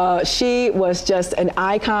 She was just an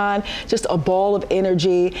icon, just a ball of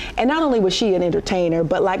energy. And not only was she an entertainer,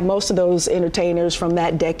 but like most of those entertainers from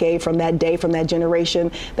that decade, from that day, from that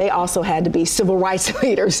generation, they also had to be civil rights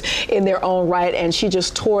leaders in their own right, and she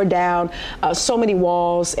just tore down so many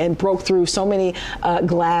walls and broke through so many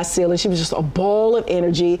glass ceilings. She was just a ball of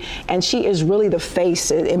energy, and she is really the face,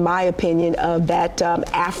 in my opinion, of that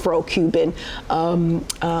Afro-Cuban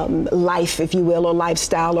life, if you will, or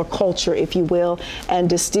lifestyle or culture, if you will,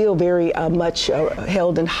 and is still very much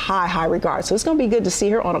held in high regard. So it's going to be good to see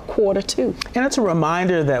her on a quarter too. And it's a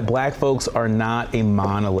reminder that Black folks are not a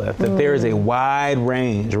monolith, that there is a wide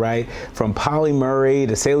range, right? From Paulie Murray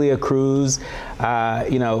to Celia Cruz.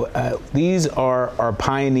 These are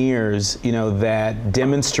pioneers, that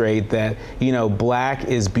demonstrate that, Black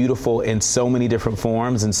is beautiful in so many different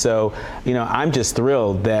forms. And so, I'm just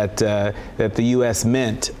thrilled that the U.S.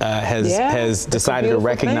 Mint has decided to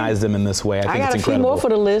recognize them in this way. I think it's incredible. I got a few more for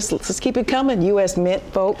the list. Let's keep it coming, U.S. Mint,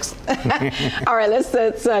 folks. All right,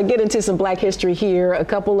 let's get into some Black history here. A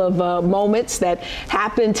couple of moments that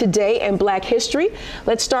happened today in Black history.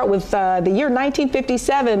 Let's start with the year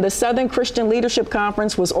 1957. The Southern Christian Leadership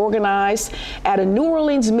Conference was organized at a New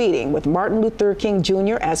Orleans meeting with Martin Luther King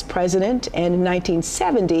Jr. as president. And in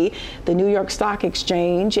 1970, the New York Stock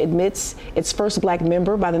Exchange admits its first Black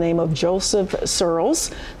member by the name of Joseph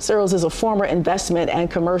Searles. Searles is a former investment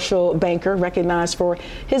and commercial banker recognized for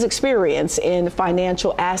his experience in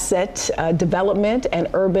financial asset development and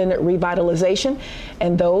urban revitalization.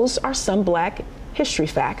 And those are some Black history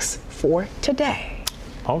facts for today.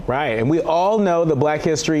 All right, and we all know that Black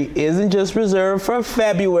history isn't just reserved for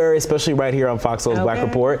February, especially right here on Fox Soul's Black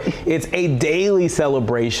Report. It's a daily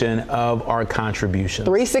celebration of our contributions.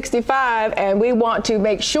 365, and we want to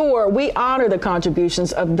make sure we honor the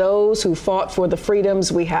contributions of those who fought for the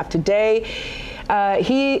freedoms we have today.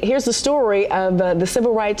 Here's the story of the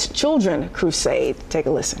Civil Rights Children Crusade. Take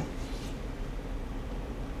a listen.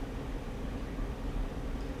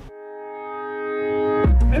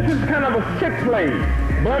 This is kind of a sick place,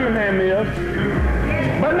 Birmingham is.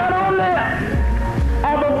 But not only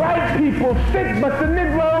are the white people sick, but the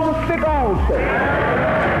Negroes are sick also.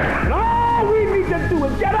 And all we need to do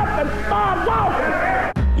is get up and start walking.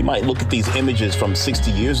 You might look at these images from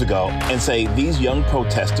 60 years ago and say these young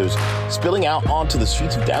protesters spilling out onto the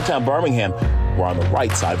streets of downtown Birmingham were on the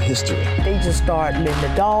right side of history. They just started letting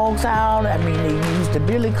the dogs out. I mean, they used the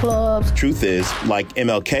billy clubs. Truth is, like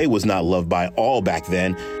MLK was not loved by all back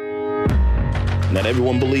then, not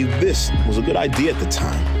everyone believed this was a good idea at the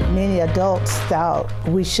time. Many adults thought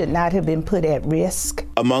we should not have been put at risk.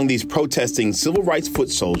 Among these protesting civil rights foot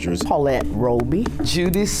soldiers, Paulette Roby,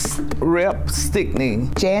 Judith Rep Stickney,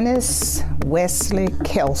 Janice Wesley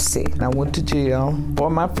Kelsey. I went to jail for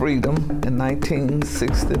my freedom in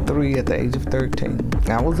 1963 at the age of 13.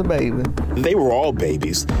 I was a baby. They were all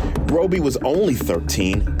babies. Roby was only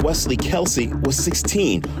 13. Wesley Kelsey was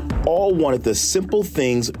 16. All wanted the simple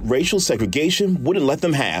things racial segregation wouldn't let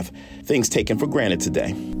them have, things taken for granted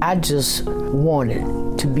today. I just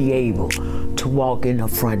wanted to be able to walk in the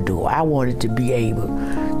front door. I wanted to be able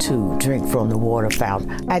to drink from the water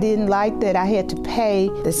fountain. I didn't like that I had to pay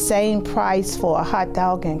the same price for a hot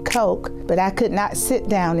dog and Coke, but I could not sit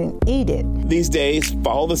down and eat it. These days,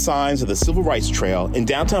 follow the signs of the Civil Rights Trail in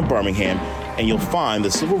downtown Birmingham, and you'll find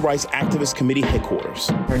the Civil Rights Activist Committee headquarters.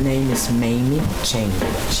 Her name is Mamie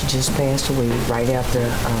Chamberlain. She just passed away right after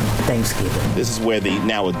Thanksgiving. This is where the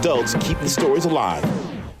now adults keep the stories alive.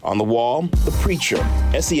 On the wall, the preacher,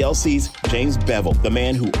 SELC's James Bevel, the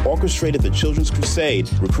man who orchestrated the Children's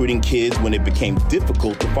Crusade, recruiting kids when it became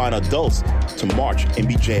difficult to find adults to march and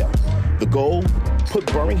be jailed. The goal?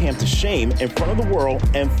 Put Birmingham to shame in front of the world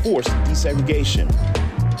and force desegregation.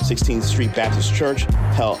 16th Street Baptist Church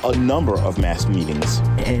held a number of mass meetings.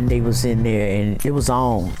 And they was in there and it was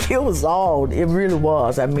on. It was on. It really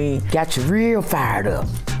was. I mean, got you real fired up.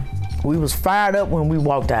 We was fired up when we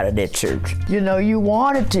walked out of that church. You know, you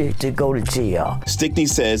wanted to go to jail. Stickney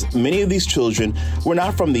says many of these children were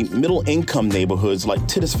not from the middle-income neighborhoods like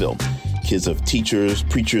Titusville, kids of teachers,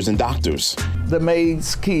 preachers, and doctors. The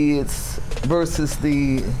maids' kids versus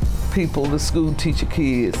the people, the school teacher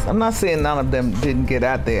kids. I'm not saying none of them didn't get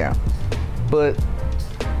out there, but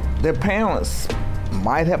their parents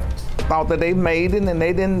might have thought that they made it and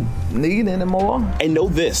they didn't need anymore. And know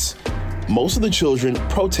this, most of the children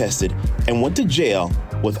protested and went to jail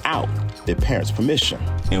without their parents' permission.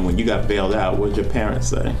 And when you got bailed out, what did your parents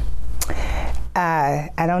say? I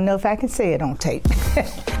don't know if I can say it on tape.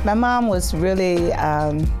 My mom was really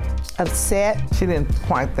upset. She didn't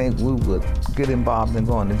quite think we would get involved in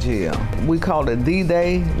going to jail. We called it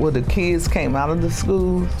D-Day, where the kids came out of the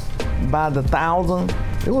schools by the thousand.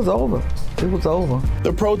 It was over. It was over.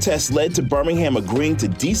 The protests led to Birmingham agreeing to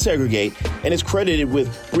desegregate and is credited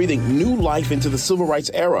with breathing new life into the civil rights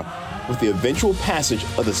era with the eventual passage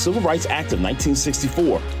of the Civil Rights Act of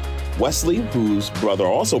 1964. Wesley, whose brother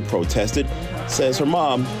also protested, says her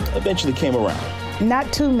mom eventually came around.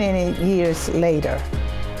 Not too many years later,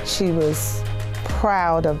 she was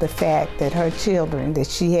proud of the fact that her children, that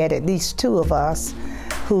she had at least two of us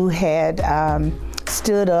who had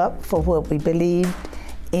stood up for what we believed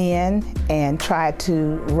in and tried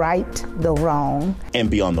to right the wrong. And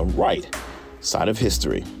be on the right side of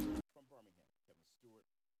history.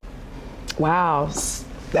 Wow.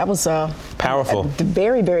 That was powerful.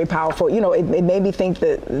 Very, very powerful. You know, it made me think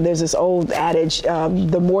that there's this old adage,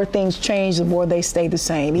 the more things change, the more they stay the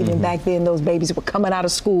same. Even back then, those babies were coming out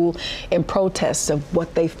of school in protests of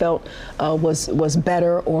what they felt was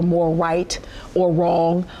better or more right or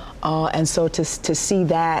wrong. And so to see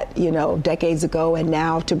that, you know, decades ago and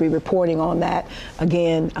now to be reporting on that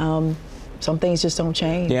again, some things just don't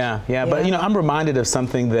change. Yeah. But, you know, I'm reminded of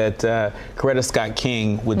something that Coretta Scott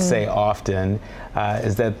King would say often,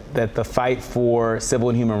 is that the fight for civil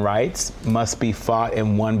and human rights must be fought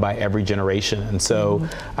and won by every generation. And so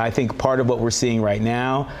I think part of what we're seeing right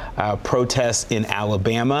now, protests in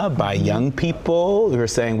Alabama by young people who are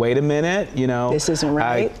saying, wait a minute, you know, this isn't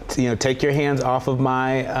right. You know, take your hands off of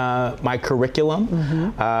my my curriculum.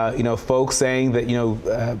 You know, folks saying that, you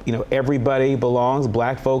know, everybody belongs,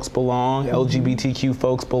 black folks belong, LGBTQ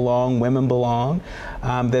folks belong, women belong,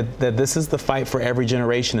 that this is the fight for every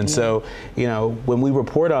generation. And so, you know, when we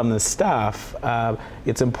report on this stuff,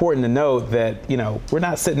 it's important to note that, you know, we're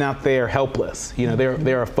not sitting out there helpless. You know,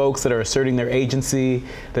 there are folks that are asserting their agency,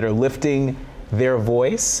 that are lifting their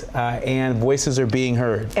voice, and voices are being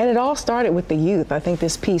heard. And it all started with the youth. I think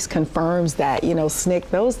this piece confirms that, you know,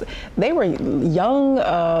 SNCC, they were young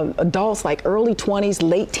adults, like early 20s,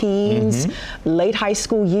 late teens, late high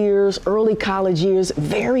school years, early college years,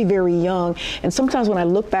 very, very young. And sometimes when I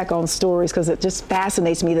look back on stories, because it just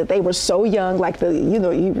fascinates me that they were so young, like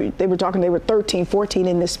they were talking, they were 13, 14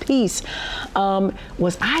 in this piece.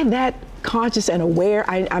 Was I that conscious and aware?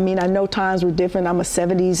 I mean, I know times were different. I'm a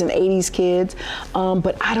 70s and 80s kid,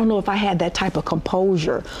 but I don't know if I had that type of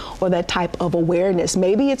composure or that type of awareness.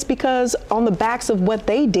 Maybe it's because on the backs of what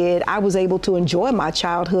they did, I was able to enjoy my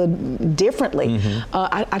childhood differently.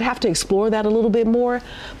 I'd have to explore that a little bit more,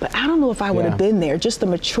 but I don't know if I would have been there. Just the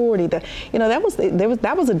maturity, that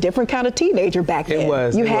that was a different kind of teenager back then. It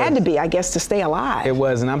was. You had to be, I guess, to stay alive. It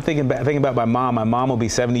was, and I'm thinking about my mom. My mom will be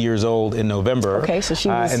 70 years old in November. Okay, so she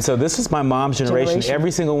was. And so this is it's my mom's generation.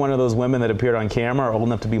 Every single one of those women that appeared on camera are old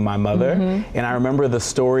enough to be my mother. And I remember the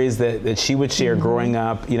stories that she would share growing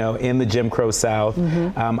up, you know, in the Jim Crow South.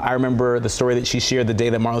 I remember the story that she shared the day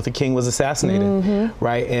that Martin Luther King was assassinated,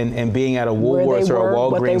 right? And being at a Woolworths or a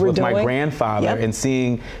Walgreens with my grandfather and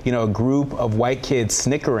seeing, you know, a group of white kids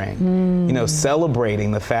snickering, you know,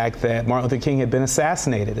 celebrating the fact that Martin Luther King had been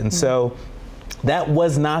assassinated. And so that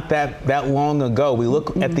was not that long ago. We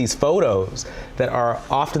look at these photos that are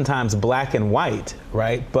oftentimes black and white,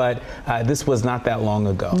 right? But this was not that long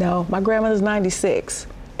ago. No, my grandmother's 96.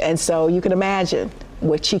 And so you can imagine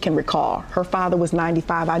what she can recall. Her father was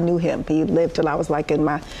 95. I knew him. He lived till I was like in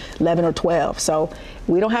my 11 or 12. So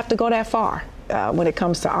we don't have to go that far when it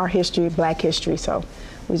comes to our history, black history. So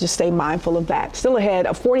we just stay mindful of that. Still ahead,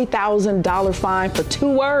 a $40,000 fine for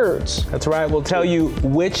 2 words. That's right. We'll tell you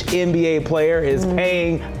which NBA player is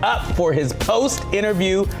paying up for his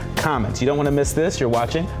post-interview comments. You don't want to miss this. You're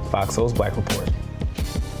watching Fox Soul's Black Report.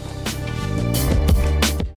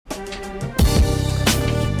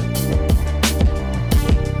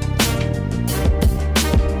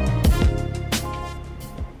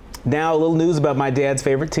 Now, a little news about my dad's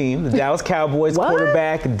favorite team. The Dallas Cowboys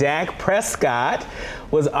quarterback Dak Prescott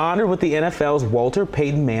was honored with the NFL's Walter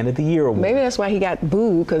Payton Man of the Year Award. Maybe that's why he got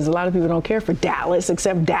booed, because a lot of people don't care for Dallas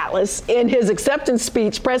except Dallas. In his acceptance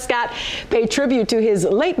speech, Prescott paid tribute to his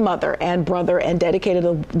late mother and brother and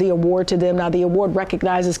dedicated the award to them. Now, the award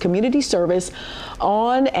recognizes community service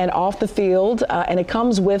on and off the field, and it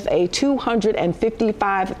comes with a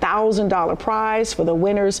 $255,000 prize for the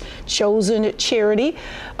winner's chosen charity.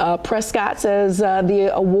 Prescott says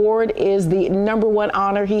the award is the #1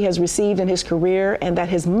 honor he has received in his career, and that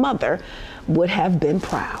his mother would have been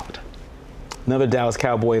proud. Another Dallas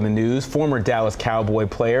Cowboy in the news, former Dallas Cowboy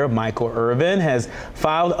player Michael Irvin has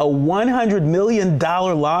filed a $100 million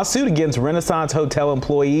lawsuit against Renaissance Hotel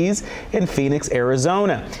employees in Phoenix,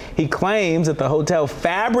 Arizona. He claims that the hotel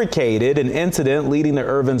fabricated an incident leading to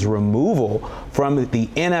Irvin's removal from the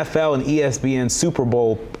NFL and ESPN Super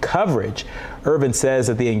Bowl coverage. Irvin says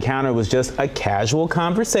that the encounter was just a casual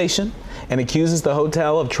conversation and accuses the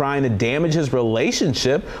hotel of trying to damage his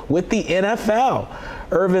relationship with the NFL.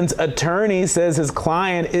 Irvin's attorney says his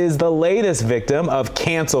client is the latest victim of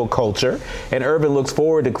cancel culture, and Irvin looks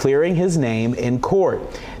forward to clearing his name in court.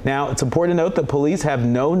 Now, it's important to note that police have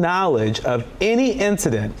no knowledge of any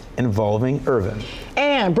incident involving Irvin.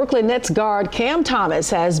 And Brooklyn Nets guard Cam Thomas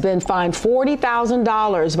has been fined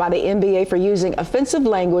 $40,000 by the NBA for using offensive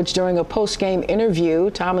language during a post-game interview.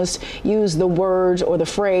 Thomas used the words or the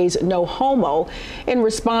phrase "no homo" in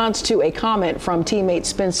response to a comment from teammate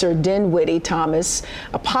Spencer Dinwiddie. Thomas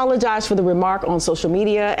apologized for the remark on social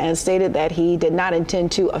media and stated that he did not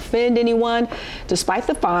intend to offend anyone. Despite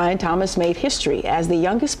the fine, Thomas made history as the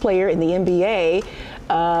youngest player in the NBA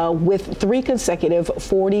with 3 consecutive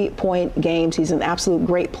 40-point games. He's an absolute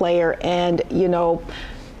great player, and you know,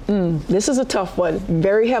 this is a tough one.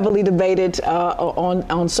 Very heavily debated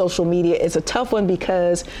on social media. It's a tough one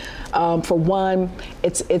because, for one,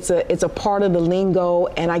 it's a part of the lingo,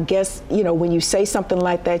 and I guess, you know, when you say something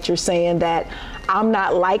like that, you're saying that I'm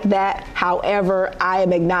not like that. However, I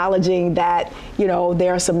am acknowledging that, you know,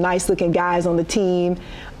 there are some nice-looking guys on the team.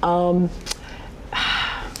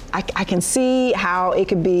 I can see how it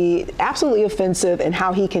could be absolutely offensive and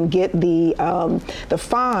how he can get the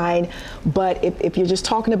fine, but if you're just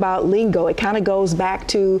talking about lingo, it kind of goes back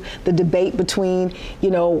to the debate between,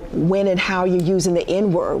 you know, when and how you're using the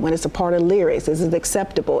N-word, when it's a part of lyrics. Is it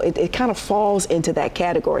acceptable? It kind of falls into that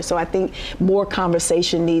category. So I think more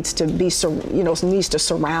conversation needs to be, needs to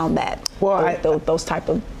surround that. Well, those type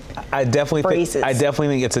of I definitely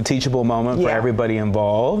think it's a teachable moment for everybody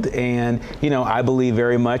involved, and you know, I believe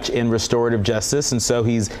very much in restorative justice, and so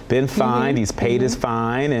he's been fined, he's paid his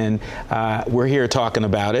fine, and we're here talking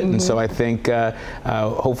about it, and so I think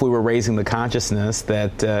hopefully we're raising the consciousness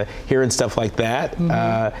that hearing stuff like that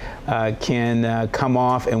can come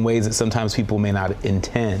off in ways that sometimes people may not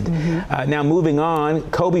intend. Now, moving on,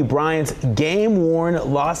 Kobe Bryant's game-worn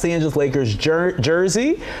Los Angeles Lakers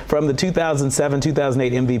jersey from the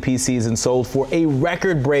 2007-2008 MVP season sold for a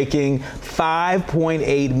record-breaking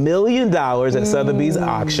 $5.8 million at Sotheby's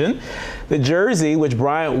auction. The jersey, which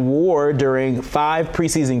Bryant wore during 5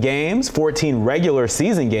 preseason games, 14 regular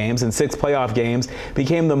season games, and 6 playoff games,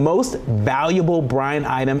 became the most valuable Bryant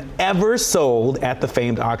item ever sold at the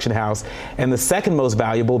famed auction house, and the second most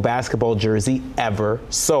valuable basketball jersey ever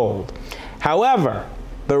sold. However,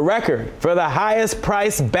 the record for the highest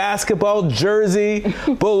priced basketball jersey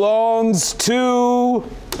belongs to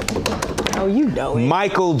Oh, you know it.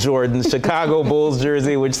 Michael Jordan's Chicago Bulls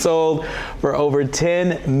jersey, which sold for over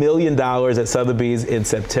 $10 million at Sotheby's in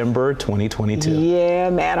September 2022. Yeah,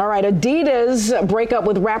 man. All right. Adidas breakup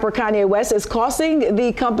with rapper Kanye West is costing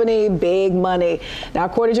the company big money. Now,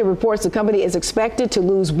 according to reports, the company is expected to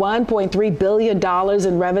lose $1.3 billion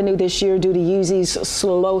in revenue this year due to Yeezy's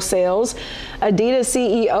slow sales. Adidas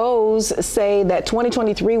CEOs say that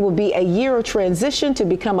 2023 will be a year of transition to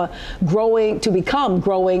become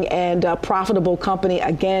growing and profitable company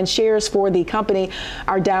again. Shares for the company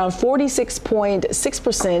are down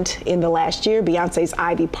 46.6% in the last year. Beyonce's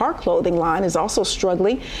Ivy Park clothing line is also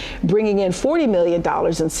struggling, bringing in $40 million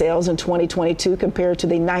in sales in 2022 compared to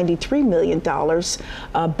the $93 million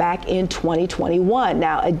back in 2021.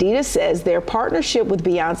 Now, Adidas says their partnership with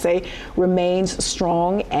Beyonce remains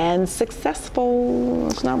strong and successful.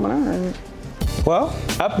 That's not what I heard. Well,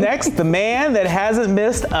 up next, the man that hasn't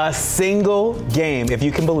missed a single game, if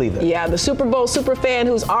you can believe it. Yeah, the Super Bowl superfan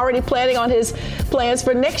who's already planning on his plans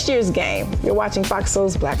for next year's game. You're watching Fox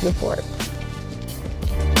Soul's Black Report.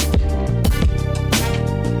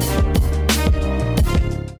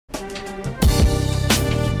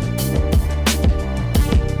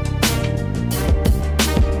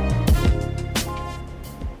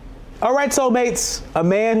 All right, soulmates, a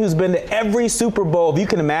man who's been to every Super Bowl, if you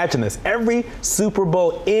can imagine this, every Super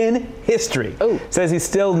Bowl in history, says he's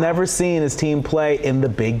still never seen his team play in the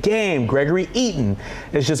big game. Gregory Eaton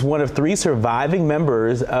is just one of 3 surviving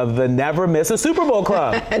members of the Never Miss a Super Bowl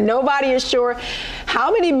Club. And nobody is sure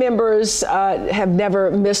how many members have never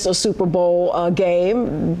missed a Super Bowl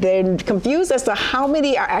game. They're confused as to how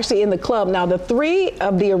many are actually in the club. Now, the 3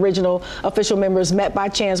 of the original official members met by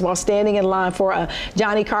chance while standing in line for a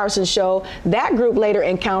Johnny Carson show. That group later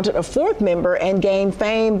encountered a 4th member and gained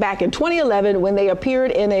fame back in 2011 when they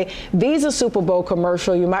appeared in a Visa Super Bowl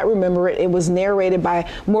commercial. You might remember it. It was narrated by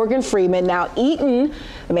Morgan Freeman. Now, Eaton,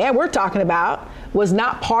 the man we're talking about, was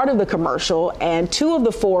not part of the commercial, and 2 of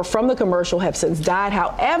the 4 from the commercial have since died.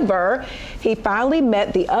 However, he finally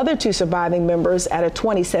met the other 2 surviving members at a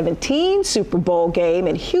 2017 Super Bowl game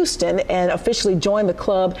in Houston and officially joined the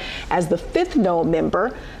club as the 5th known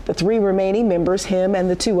member. The 3 remaining members, him and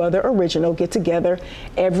the 2 other original, get together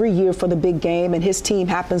every year for the big game, and his team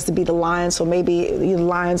happens to be the Lions, so maybe the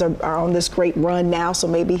Lions are on this great run now, so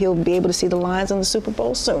maybe he'll be able to see the Lions in the Super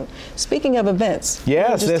Bowl soon. Speaking of events, we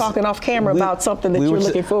were just talking off camera about something that you're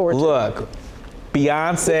looking forward to. Look,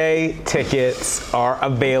 Beyonce tickets are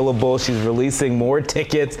available. She's releasing more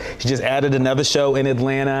tickets. She just added another show in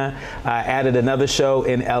Atlanta, added another show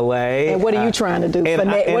in LA. And what are you trying to do? What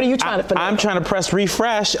are you trying to finesse? I'm trying to press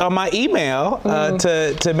refresh on my email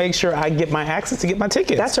to make sure I get my access to get my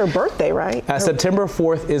tickets. That's her birthday, right? September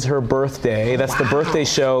 4th is her birthday. That's the birthday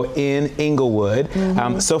show in Inglewood.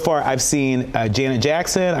 So far, I've seen Janet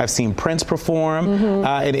Jackson. I've seen Prince perform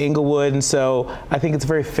in Inglewood. And so I think it's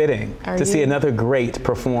very fitting to see another great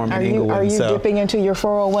perform in Inglewood. Are you dipping into your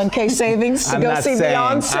 401k savings to go see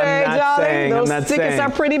Beyonce, darling? Those tickets are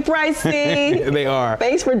pretty pricey. They are.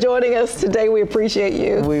 Thanks for joining us today. We appreciate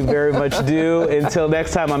you. We very much do. Until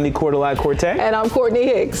next time, I'm Nicola Corte. And I'm Courtney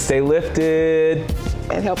Hicks. Stay lifted.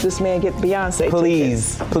 And help this man get Beyonce tickets.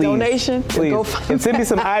 Please. Donation. Please. And send me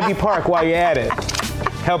some Ivy Park while you're at it.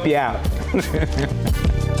 Help you out.